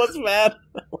 I was mad.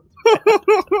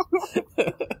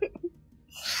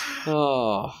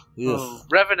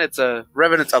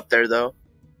 Revenant's up there though.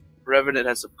 Revenant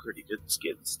has some pretty good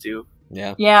skins too.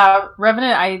 Yeah,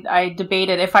 Revenant, I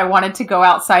debated if I wanted to go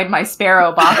outside my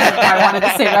Sparrow box if I wanted to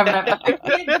say Revenant, but I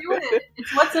can't do it.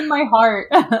 It's what's in my heart.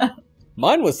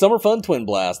 Mine was Summer Fun Twin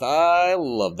Blast. I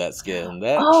love that skin.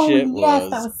 That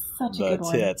was such a good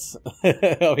tits.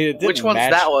 I mean, which one's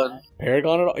that one?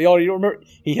 Paragon at all? Y'all, you don't remember?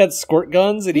 He had squirt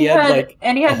guns, and he had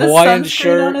a Hawaiian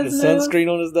shirt, and a sunscreen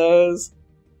on his nose,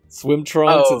 swim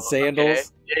trunks, and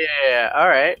sandals. Okay. Yeah. All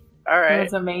right. That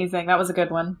was amazing. That was a good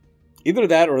one. Either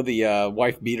that or the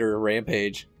wife beater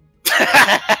Rampage.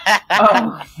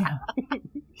 Oh.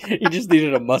 He just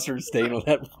needed a mustard stain on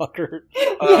that fucker.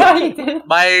 Yeah, he did.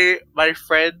 My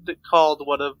friend called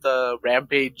one of the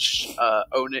Rampage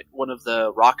one of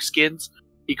the rock skins.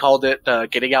 He called it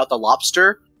getting out the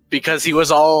lobster because he was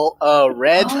all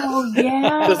red. Oh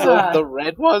yeah, Because of the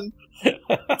red one.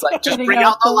 It's like, just Getting bring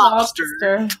out the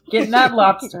lobster. Getting that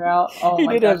lobster out. Oh, He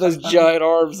my did gosh, have those that's funny. giant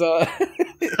arms.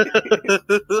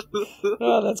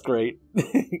 Oh, that's great.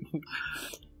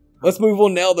 Let's move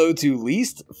on now, though, to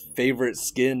least favorite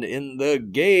skin in the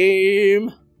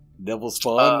game. Devil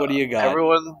Spawn, what do you got?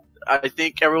 I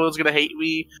think everyone's gonna hate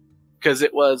me because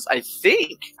it was, I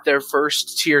think, their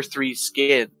first tier 3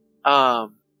 skin.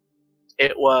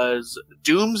 It was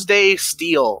Doomsday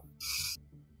Steel.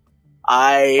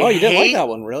 You didn't like that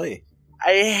one, really?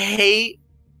 I hate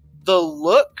the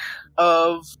look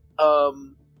of.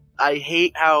 I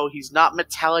hate how he's not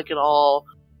metallic at all.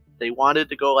 They wanted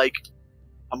to go like,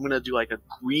 I'm gonna do like a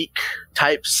Greek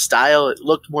type style. It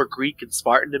looked more Greek and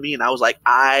Spartan to me, and I was like,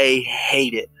 I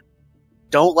hate it.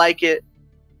 Don't like it.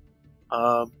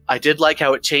 I did like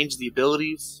how it changed the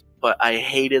abilities, but I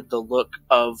hated the look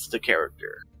of the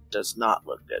character. Does not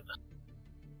look good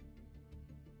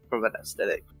from an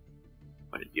aesthetic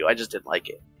point of view. I just didn't like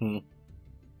it.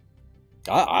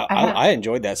 I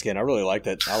enjoyed that skin. I really liked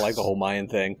it. I like the whole Mayan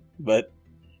thing, but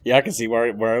yeah, I can see where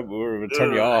it would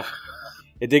turn you off.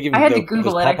 It did give me. I had to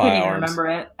Google it. I couldn't even remember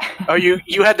it. Oh, you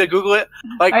had to Google it?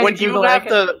 Like I when had to you Google have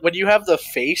it. when you have the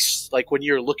face, like when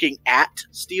you're looking at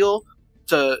Steel,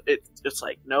 it's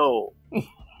like no,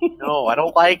 I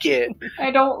don't like it. I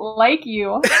don't like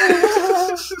you.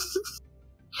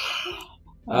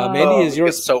 Mandy, is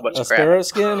yours it's so much a crap. Sparrow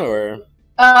skin or?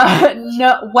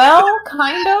 No. Well,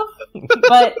 kind of.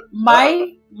 But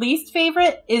my least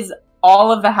favorite is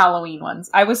all of the Halloween ones.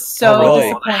 I was so really?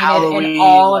 disappointed Halloween, in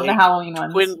all of the like, Halloween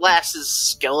ones. Twin Glass's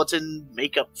skeleton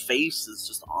makeup face is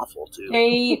just awful too.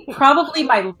 They probably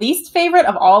my least favorite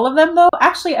of all of them, though.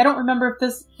 Actually, I don't remember if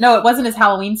this. No, it wasn't his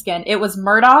Halloween skin. It was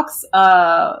Murdoch's,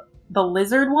 the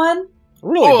lizard one.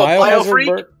 Really, Oh, Biohazard?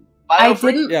 Biofreak? I Biofreak?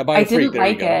 didn't. Yeah, I Biofreak, didn't there you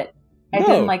like go. it. I No,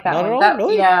 didn't like that not one. at all? That,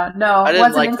 Really? Yeah, no, I didn't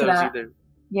wasn't like into those that. either.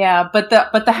 Yeah, but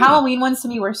the Halloween ones to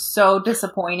me were so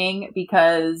disappointing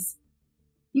because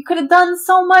you could have done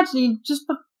so much and you just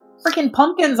put freaking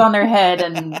pumpkins on their head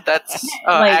and That's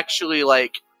Like- actually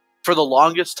like for the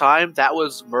longest time that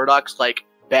was Murdoch's like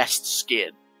best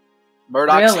skin.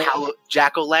 Murdoch's Really?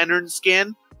 jack-o'-lantern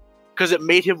skin, because it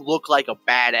made him look like a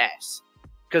badass.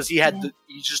 Because he had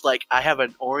he's just like, I have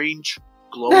an orange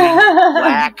glowing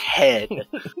black head.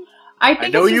 I I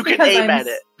know it's you just can because aim at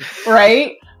it.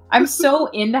 Right? I'm so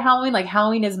into Halloween. Like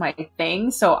Halloween is my thing,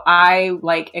 so I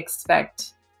like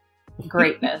expect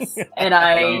greatness, and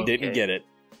You didn't get it.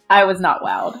 I was not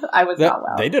wowed. I was not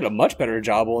wowed. They did a much better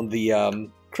job on the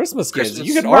Christmas skins. Christmas-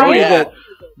 You could Right. argue Yeah. that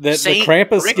the Saint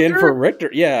Krampus skin Richter? for Richter,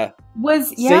 yeah, Was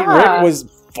Saint Rick was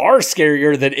far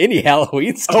scarier than any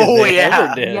Halloween skin Oh, they yeah.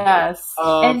 ever did. yes.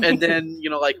 And then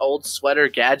like old sweater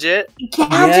Gadget.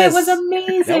 Gadget Yes. was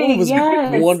amazing. That one was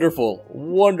yes. wonderful.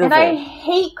 And I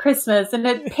hate Christmas, and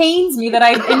it pains me that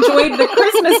I enjoyed the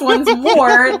Christmas ones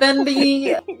more than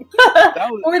the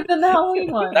more than the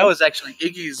Halloween ones. That was actually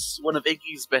one of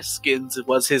Iggy's best skins. It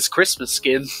was his Christmas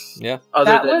skin. Yeah.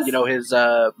 Other That than was- his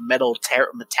metal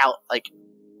like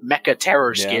mecha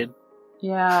terror Yeah. skin.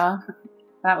 Yeah,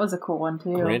 that was a cool one too.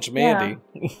 Grinch Mandy.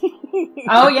 Yeah.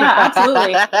 Oh yeah,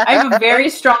 absolutely. I have a very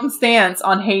strong stance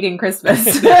on hating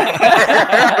Christmas.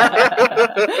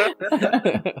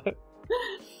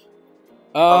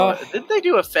 Didn't they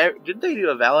do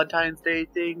a Valentine's Day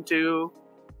thing too?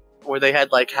 Where they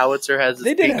had like Howitzer has this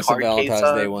They did big have some hard case Valentine's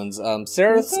on? Day ones.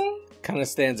 Sarah's Okay. kind of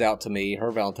stands out to me.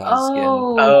 Her Valentine's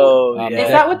Oh, Oh, skin. yeah. is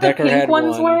that what the Becker pink had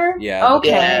ones one. were? Yeah.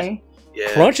 Okay. Yeah.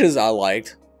 Crunches I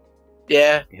liked.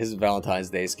 Yeah. His Valentine's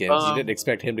Day skin. 'Cause you Um, didn't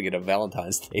expect him to get a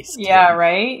Valentine's Day skin. Yeah.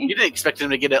 Right. You didn't expect him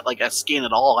to get like a skin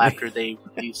at all after they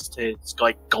released his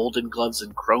like golden gloves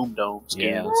and chrome dome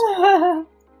skins. I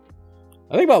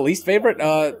think my least favorite,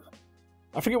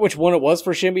 I forget which one it was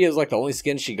for Shimby. It was like the only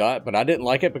skin she got, but I didn't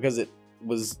like it because it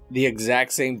was the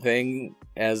exact same thing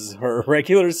as her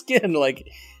regular skin. Like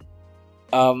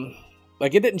it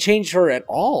didn't change her at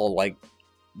all. Like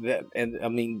that, and I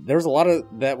mean, there's a lot of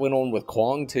that went on with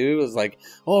Kwong too. It was like,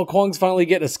 oh, Kwong's finally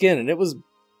getting a skin, and it was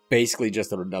basically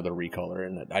just another recolor.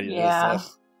 And I just, Yeah.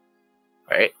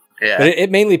 Right? Yeah. but it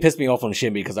mainly pissed me off on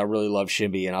Shimby because I really love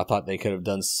Shimby, and I thought they could have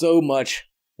done so much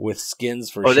with skins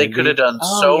for Shimby. they could have done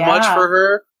Oh, so yeah. much for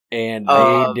her. And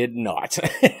they did not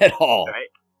at all. Right.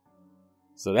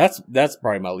 So that's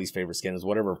probably my least favorite skin is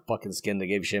whatever fucking skin they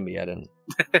gave Shimby. I didn't.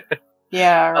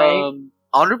 Yeah. Right.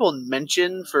 Honorable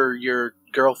mention for your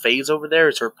girl FaZe over there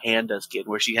is her panda skin,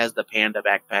 where she has the panda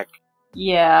backpack.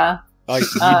 Yeah. Oh,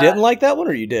 you didn't like that one,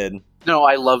 or you did? No,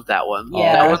 I love that one.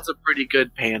 Yeah. That one's a pretty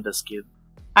good panda skin.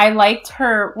 I liked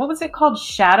her. What was it called?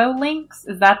 Shadow Lynx?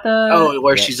 Is that the? Oh,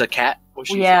 where Yeah. she's a cat? Well,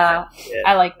 she's Yeah, a cat. Yeah.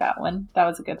 I like that one. That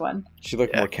was a good one. She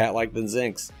looked more cat-like than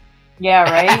Zinx. Yeah,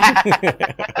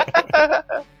 right?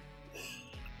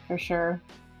 For sure.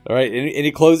 All right.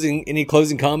 Any closing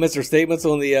comments or statements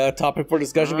on the topic for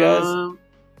discussion, guys?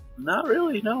 Not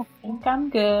really. No. I think I'm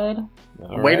good.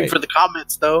 I'm waiting for the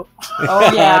comments though.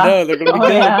 Oh yeah. I know, they're gonna be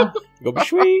good. Yeah. They're gonna be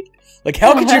sweet. Like,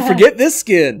 how could you forget this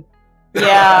skin?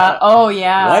 Yeah. Oh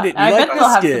yeah. Why didn't you I like bet this they'll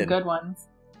have skin? some good ones.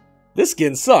 This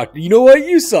skin sucked. You know what?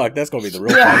 You suck. That's gonna be the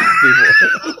real fight,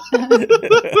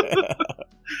 people.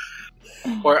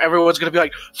 Or everyone's gonna be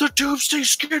like, "The Doomsday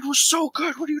skin was so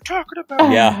good. What are you talking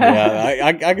about?" Yeah.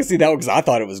 I can see that one because I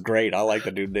thought it was great. I like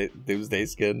the Doomsday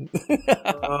skin.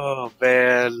 Oh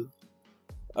man.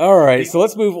 All right, so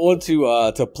let's move on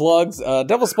to plugs.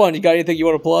 Devil Spawn, you got anything you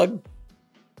want to plug?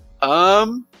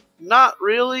 Not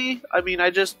really. I mean,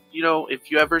 I just,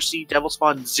 if you ever see Devil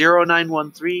Spawn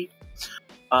 0913,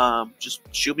 just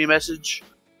shoot me a message.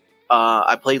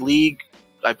 I play League.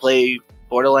 I play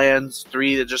Borderlands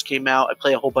 3 that just came out. I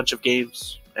play a whole bunch of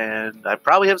games, and I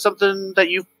probably have something that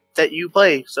you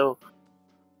play. So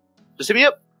just hit me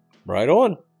up. Right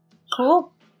on.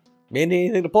 Cool. Mandi,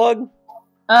 anything to plug?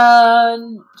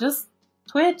 Just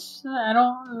Twitch. I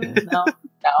don't know.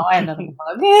 No, I have nothing to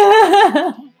plug.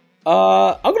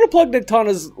 I'm gonna plug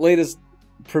Niktana's latest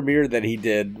premiere that he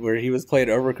did, where he was playing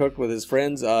Overcooked with his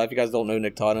friends. If you guys don't know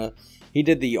Niktana, he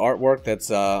did the artwork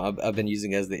that's I've been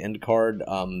using as the end card.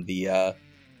 The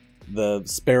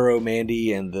Sparrow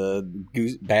Mandi and the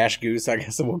Goose, I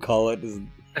guess we'll call it. And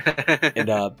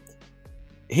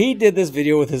he did this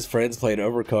video with his friends playing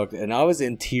Overcooked, and I was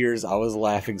in tears. I was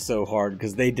laughing so hard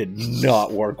because they did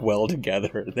not work well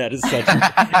together. That is such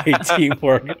a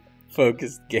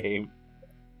teamwork-focused game.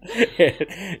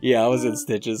 Yeah, I was in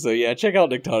stitches. So yeah, check out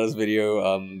Niktana's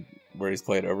video where he's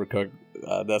playing Overcooked.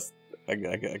 I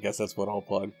guess that's what I'll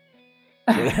plug.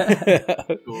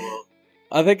 Cool.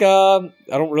 I think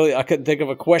I couldn't think of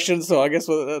a question, so I guess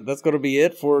that's going to be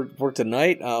it for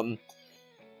tonight.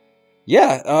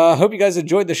 Yeah, hope you guys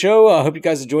enjoyed the show. I hope you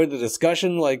guys enjoyed the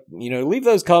discussion. Like, leave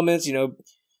those comments.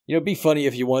 Be funny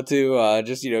if you want to.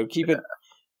 Just keep it.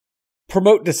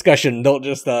 Promote discussion. Don't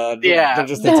just don't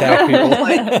just attack people.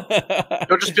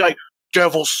 Don't just be like,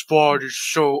 Devil Spawn is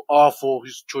so awful.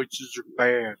 His choices are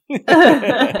bad.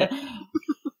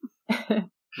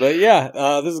 But yeah,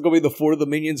 this is gonna be the For the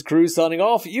Minions crew signing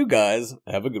off. You guys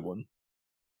have a good one.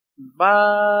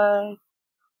 Bye.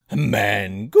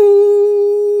 ManGoose.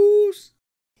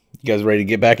 You guys ready to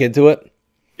get back into it?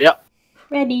 Yep.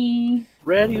 Ready.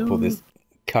 Pull this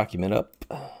document up.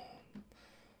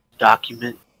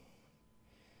 Document.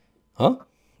 Huh?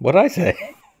 What did I say?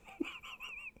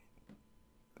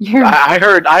 I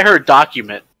heard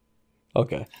document.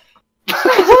 Okay.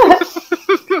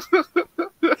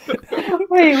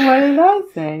 Wait, what did I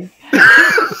say?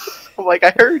 I'm like,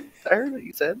 I heard what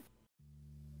you said.